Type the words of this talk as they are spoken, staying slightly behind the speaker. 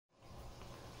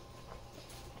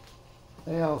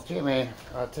Hey, it's Jimmy.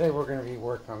 Today we're going to be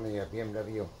working on the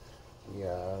BMW,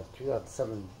 the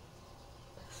 2007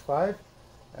 X5,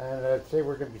 and today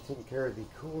we're going to be taking care of the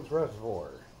coolant reservoir,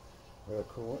 or the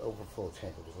coolant overflow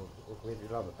tank, which is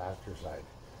located on the passenger side.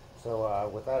 So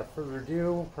without further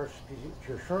ado, press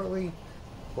here shortly.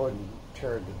 Go ahead and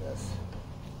tear into this.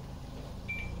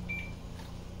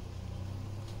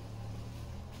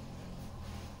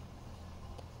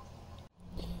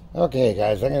 Okay,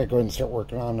 guys, I'm going to go ahead and start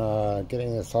working on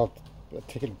getting this all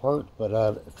taken apart.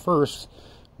 But first, I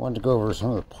wanted to go over some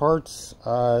of the parts.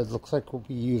 It looks like we'll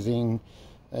be using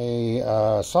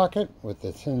a socket with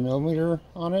a 10mm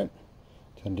on it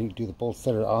to do the bolts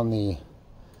that are on the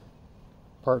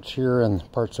parts here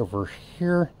and parts over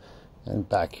here and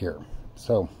back here.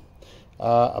 So,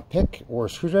 a pick or a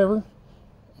screwdriver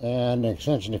and an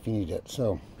extension if you need it.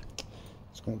 So,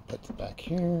 just going to put it back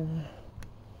here.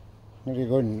 I'm going to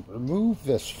go ahead and remove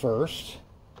this first.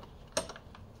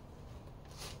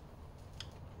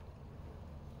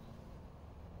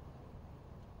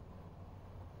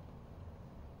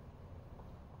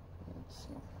 Let's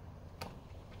see.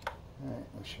 Alright,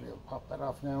 we should be able to pop that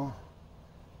off now.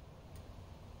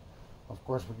 Of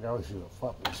course, we can always use a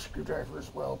flat screwdriver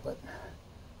as well, but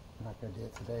I'm not going to do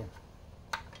it today.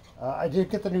 I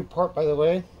did get the new part, by the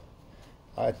way.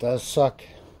 It does suck.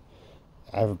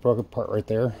 I have a broken part right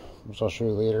there, which I'll show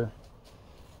you later.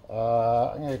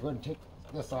 I'm going to go ahead and take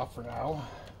this off for now.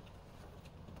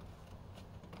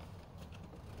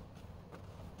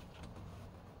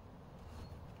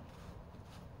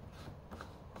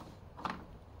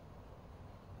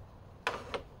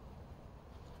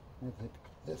 I'm going to take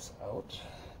this out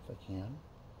if I can.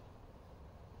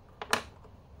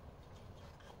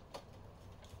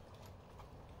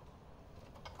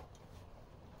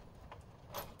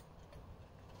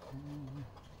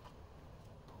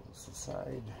 Pull this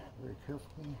aside very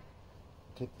carefully.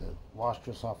 Take the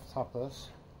washers off the top of this.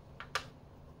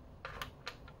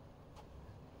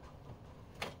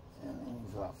 And then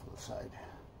move it off to the side.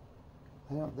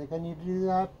 I don't think I need to do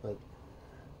that, but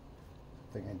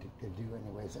I think I could do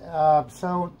anyways.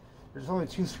 So there's only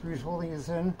 2 screws holding this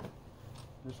in.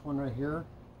 There's one right here.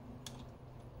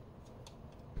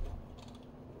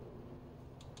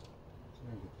 So I'm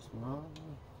going to get this one on.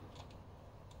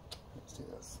 Let's do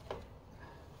this.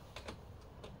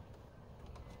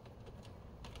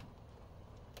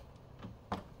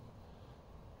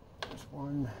 There's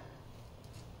one.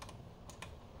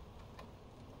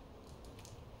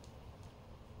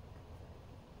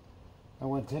 And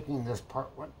when taking this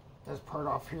part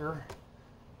off here,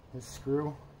 this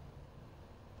screw,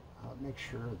 make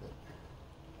sure that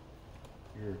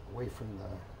you're away from the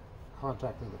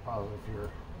contact of the positive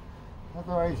here.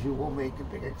 Otherwise, you will make a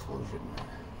big explosion.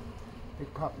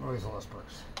 Big pop noise on this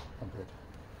parts. I'm good.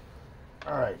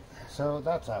 Alright, so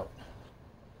that's out.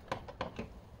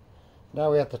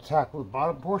 Now we have to tackle the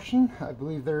bottom portion. I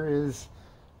believe there is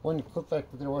one clip like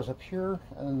there was up here,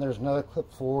 and then there's another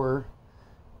clip for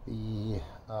the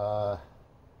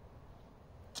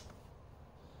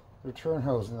return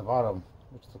hose in the bottom,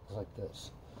 which looks like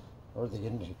this, or the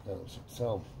intake goes.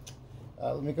 So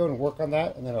let me go and work on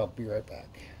that, and then I'll be right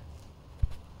back.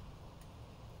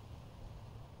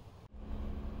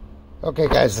 Okay,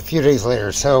 guys, a few days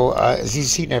later. So as you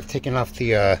see, I've taken off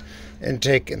the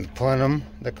intake and the plenum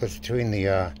that goes between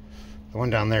the one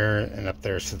down there and up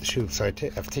there, so the tube. So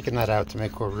I've taken that out to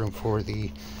make more room for the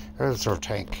reservoir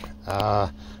tank,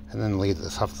 and then leave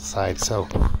this off the side. So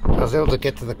I was able to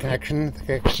get to the connection. The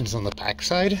connection's on the back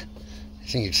side,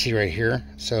 as you can see right here.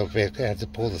 So basically I had to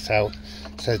pull this out.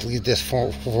 So I'd leave this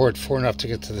forward far enough to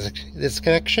get to this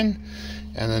connection,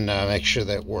 and then make sure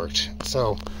that it worked.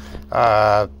 So,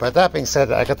 but that being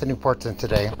said, I got the new parts in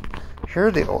today.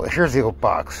 Here's the old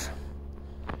box,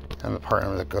 and the part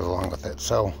number that goes along with it.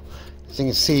 So, as you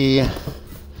can see,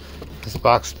 this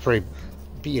box is pretty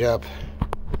beat up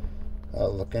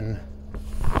looking.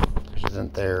 There's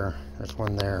isn't there. There's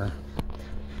one there.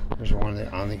 There's one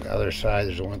on the other side.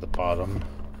 There's one at the bottom,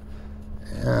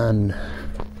 and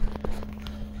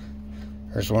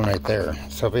there's one right there.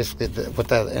 So basically, what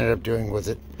that ended up doing was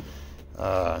it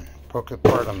broke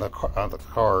apart on the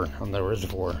car on the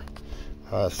reservoir.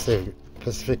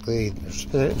 Specifically,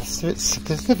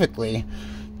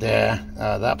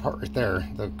 that part right there,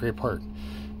 the gray part,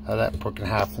 that broke in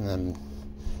half, and then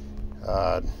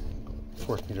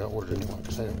forced me to order a new one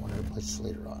because I didn't want to replace it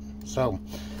later on. So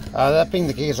that being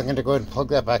the case, I'm going to go ahead and plug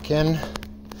that back in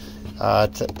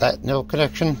to that no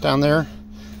connection down there,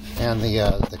 and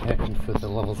the connection for the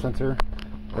level sensor.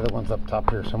 The other one's up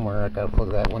top here somewhere. I got to plug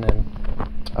that one in,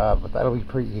 but that'll be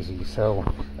pretty easy. So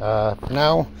for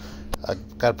now,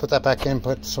 I've got to put that back in,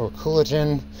 put some coolant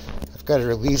in. I've got to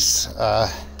release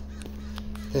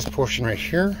this portion right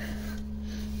here,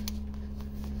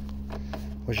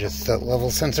 which is the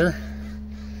level sensor.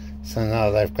 So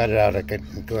now that I've got it out, I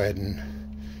can go ahead and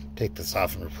take this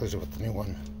off and replace it with the new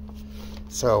one.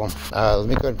 So let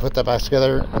me go ahead and put that back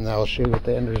together, and I'll show you what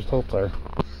the end results are.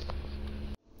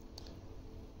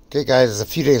 Okay guys, a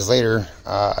few days later,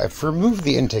 I've removed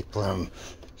the intake plume.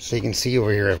 So you can see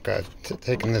over here, I've got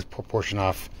taken this portion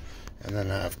off, and then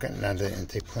I've gotten down to the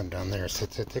intake plume down there. So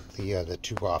to take the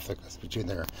tube off that goes between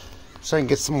there, so I can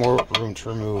get some more room to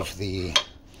remove the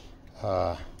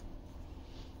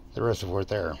reservoir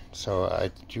there. So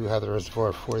I do have the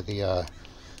reservoir for the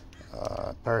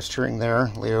power steering there,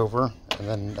 layover, and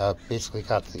then basically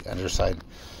got the underside.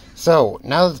 So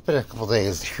now that it's been a couple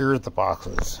days, here are the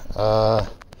boxes.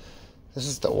 This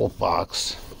is the old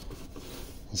box.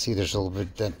 You see there's a little bit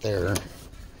of dent there.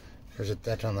 There's a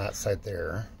dent on that side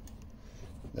there.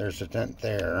 There's a dent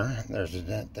there. There's a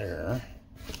dent there.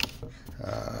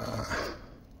 I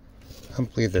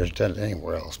don't believe there's a dent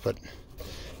anywhere else, but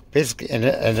basically it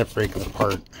ended up breaking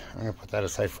apart. I'm going to put that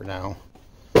aside for now.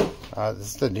 This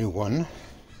is the new one.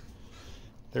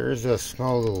 There is a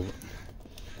small little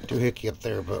doohickey up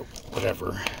there, but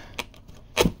whatever.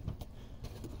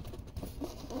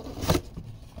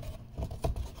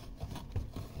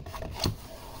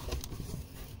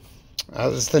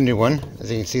 This is the new one.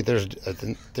 As you can see, there's a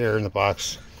dent there in the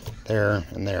box, there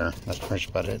and there. That's pretty much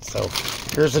about it. So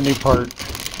here's a new part.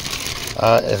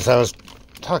 As I was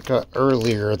talking about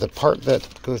earlier, the part that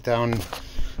goes down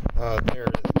there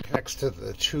connects to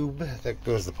the tube that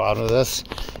goes to the bottom of this.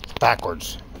 It's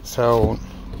backwards. So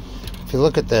if you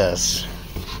look at this,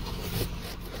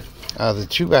 the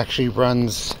tube actually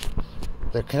runs,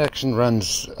 the connection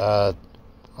runs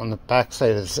on the back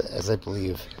side, as I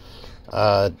believe.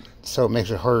 So it makes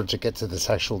it harder to get to this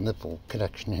actual nipple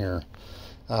connection here.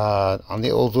 On the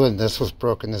old one, this was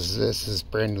broken. This is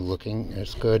brand new looking.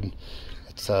 It's good.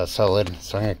 It's solid.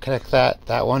 So I'm going to connect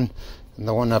that one, and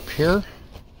the one up here,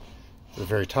 to the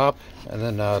very top, and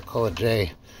then call it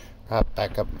J. Wrap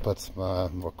back up and put some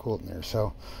more coolant in there.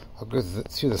 So I'll go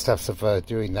through the steps of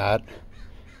doing that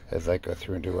as I go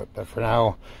through and do it. But for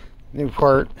now, new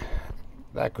part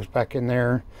that goes back in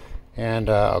there,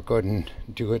 and I'll go ahead and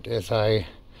do it as I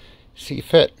see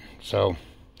fit. So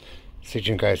stay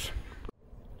tuned, guys.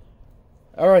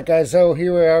 Alright guys, so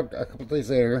here we are a couple days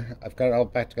later. I've got it all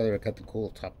back together. I cut the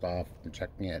coolant topped off and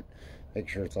checking it, make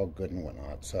sure it's all good and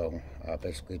whatnot. So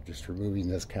basically just removing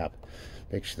this cap,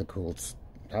 make sure the coolant's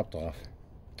topped off.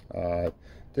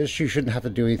 This you shouldn't have to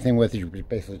do anything with. You're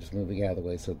basically just moving it out of the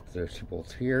way. So there's two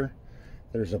bolts here,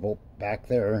 there's a bolt back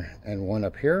there, and one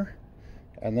up here.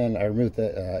 And then I removed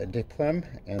the intake plume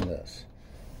and this.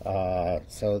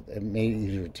 So it made it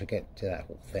easier to get to that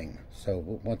whole thing.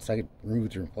 So once I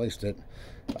removed and replaced it,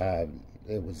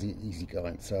 it was easy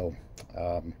going. So,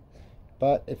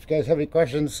 but if you guys have any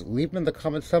questions, leave them in the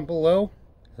comments down below.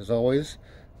 As always,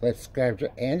 like, subscribe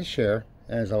and share.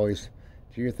 And as always,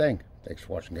 do your thing. Thanks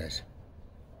for watching, guys.